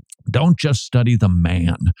 Don't just study the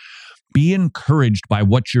man. Be encouraged by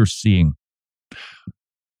what you're seeing.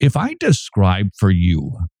 If I describe for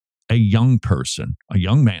you a young person, a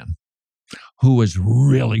young man, who is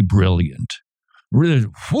really brilliant, really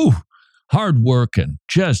hardworking,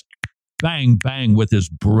 just bang, bang with his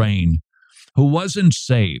brain, who wasn't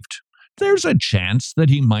saved, there's a chance that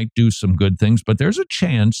he might do some good things, but there's a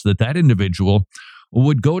chance that that individual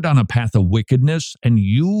would go down a path of wickedness and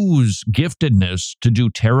use giftedness to do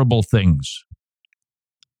terrible things.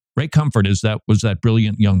 Ray Comfort was that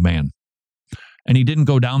brilliant young man, and he didn't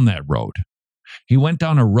go down that road. He went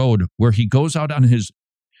down a road where he goes out on his...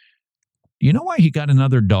 You know why he got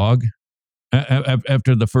another dog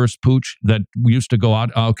after the first pooch that we used to go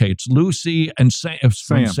out? Okay, it's Lucy and Sam.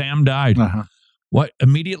 When Sam died. Uh-huh. What?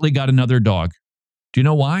 Immediately got another dog. Do you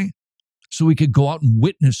know why? So he could go out and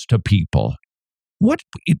witness to people. What?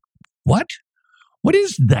 What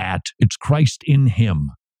is that? It's Christ in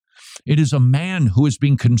him. It is a man who is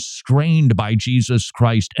being constrained by Jesus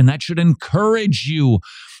Christ, and that should encourage you.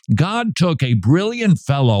 God took a brilliant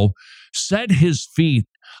fellow, set his feet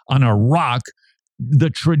on a rock, the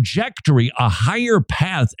trajectory, a higher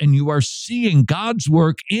path, and you are seeing God's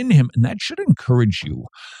work in him, and that should encourage you.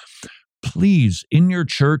 Please, in your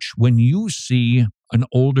church, when you see an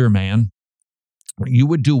older man, you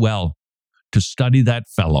would do well to study that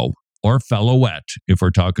fellow or fellowette, if we're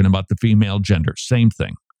talking about the female gender. Same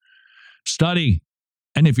thing. Study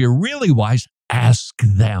And if you're really wise, ask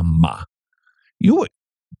them. You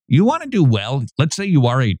want to do well. Let's say you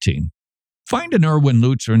are 18. Find an Erwin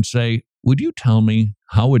Lutzer and say, would you tell me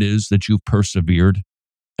how it is that you've persevered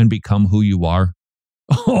and become who you are?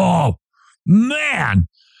 Oh, man.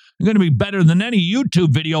 You're going to be better than any YouTube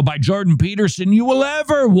video by Jordan Peterson you will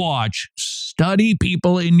ever watch. Study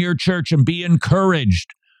people in your church and be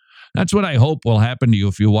encouraged. That's what I hope will happen to you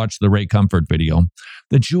if you watch the Ray Comfort video,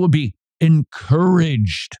 that you will be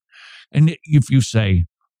encouraged. And if you say,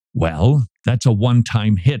 well, that's a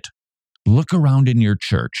one-time hit, look around in your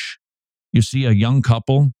church. You see a young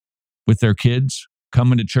couple with their kids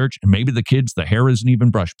coming to church, and maybe the kids, the hair isn't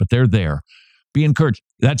even brushed, but they're there. Be encouraged.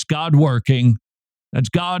 That's God working. That's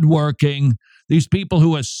God working. These people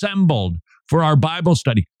who assembled for our Bible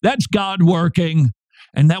study, that's God working.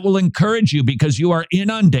 And that will encourage you because you are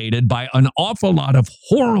inundated by an awful lot of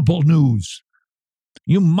horrible news.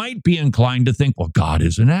 You might be inclined to think, well, God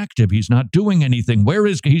isn't active. He's not doing anything. Where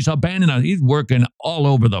is he? He's abandoned us. He's working all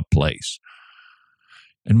over the place.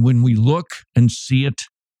 And when we look and see it,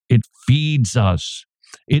 it feeds us.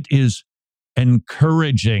 It is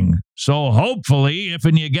encouraging. So hopefully, if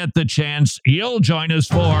and you get the chance, you'll join us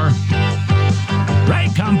for Ray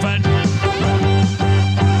Comfort.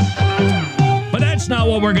 But that's not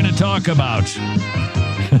what we're going to talk about.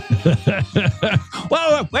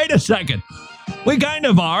 Well, wait a second. We kind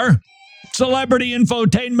of are. Celebrity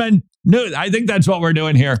infotainment news. I think that's what we're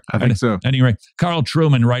doing here. I think so. Anyway, Carl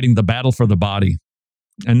Trueman writing The Battle for the Body.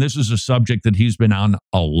 And this is a subject that he's been on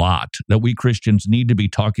a lot, that we Christians need to be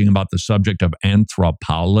talking about, the subject of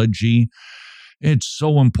anthropology. It's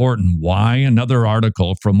so important. Why? Another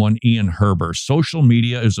article from one Ian Herber. Social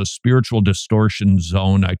media is a spiritual distortion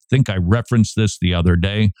zone. I think I referenced this the other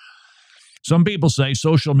day. Some people say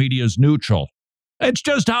social media is neutral. It's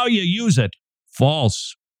just how you use it.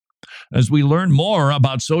 False. As we learn more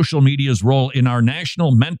about social media's role in our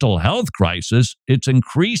national mental health crisis, it's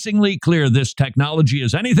increasingly clear this technology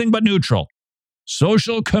is anything but neutral.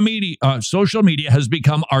 Social media has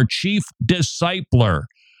become our chief discipler,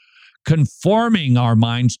 conforming our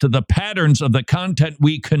minds to the patterns of the content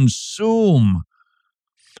we consume.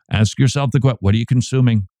 Ask yourself the question, what are you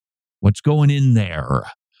consuming? What's going in there?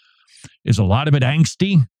 Is a lot of it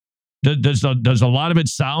angsty? Does a lot of it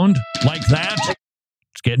sound like that?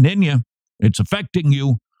 It's getting in you. It's affecting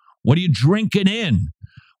you. What are you drinking in?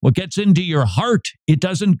 What gets into your heart, it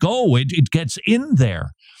doesn't go. It gets in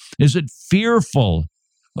there. Is it fearful?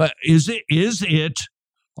 Is it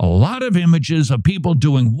a lot of images of people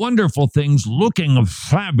doing wonderful things, looking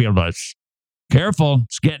fabulous? Careful,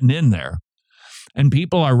 it's getting in there. And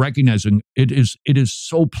people are recognizing it is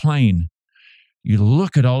so plain. You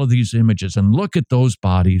look at all of these images and look at those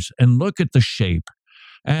bodies and look at the shape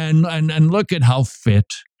and look at how fit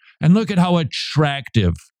and look at how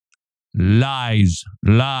attractive. Lies,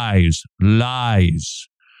 lies, lies.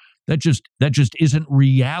 That just isn't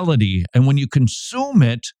reality. And when you consume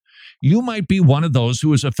it, you might be one of those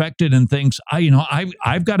who is affected and thinks,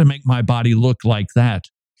 I've got to make my body look like that.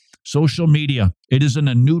 Social media, it isn't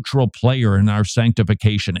a neutral player in our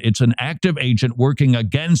sanctification. It's an active agent working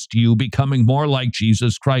against you becoming more like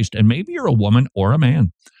Jesus Christ. And maybe you're a woman or a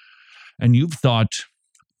man, and you've thought,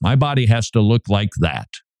 my body has to look like that.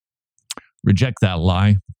 Reject that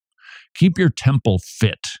lie. Keep your temple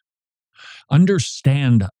fit.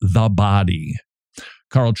 Understand the body.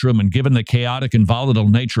 Carl Trueman, given the chaotic and volatile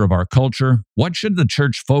nature of our culture, what should the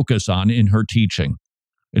church focus on in her teaching?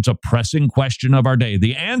 It's a pressing question of our day.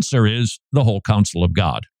 The answer is the whole counsel of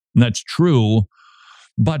God. And that's true,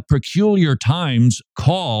 but peculiar times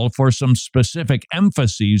call for some specific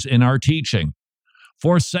emphases in our teaching.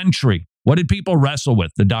 4th century, what did people wrestle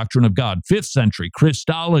with? The doctrine of God. 5th century,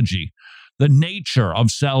 Christology, the nature of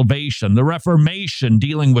salvation. The Reformation,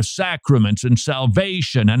 dealing with sacraments and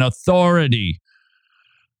salvation and authority.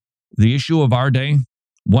 The issue of our day,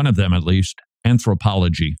 one of them at least,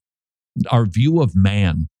 anthropology. Our view of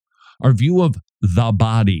man, our view of the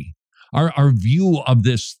body, our view of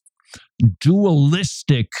this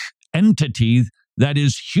dualistic entity that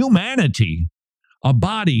is humanity, a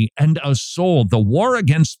body and a soul. The war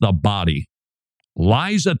against the body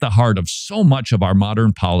lies at the heart of so much of our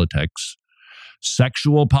modern politics.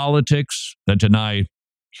 Sexual politics that deny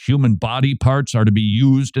human body parts are to be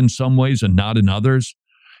used in some ways and not in others.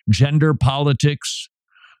 Gender politics,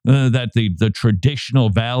 that the traditional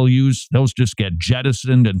values, those just get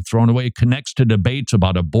jettisoned and thrown away. It connects to debates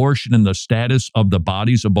about abortion and the status of the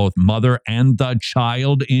bodies of both mother and the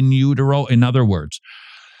child in utero. In other words,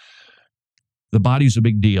 the body's a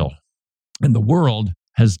big deal, and the world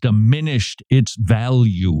has diminished its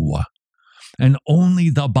value. And only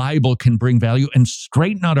the Bible can bring value and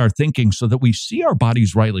straighten out our thinking so that we see our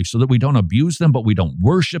bodies rightly, so that we don't abuse them, but we don't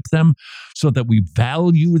worship them, so that we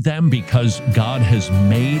value them because God has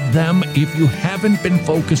made them. If you haven't been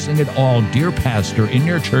focusing at all, dear pastor, in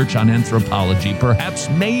your church on anthropology, perhaps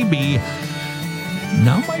maybe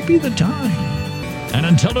now might be the time. And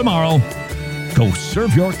until tomorrow, go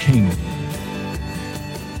serve your King.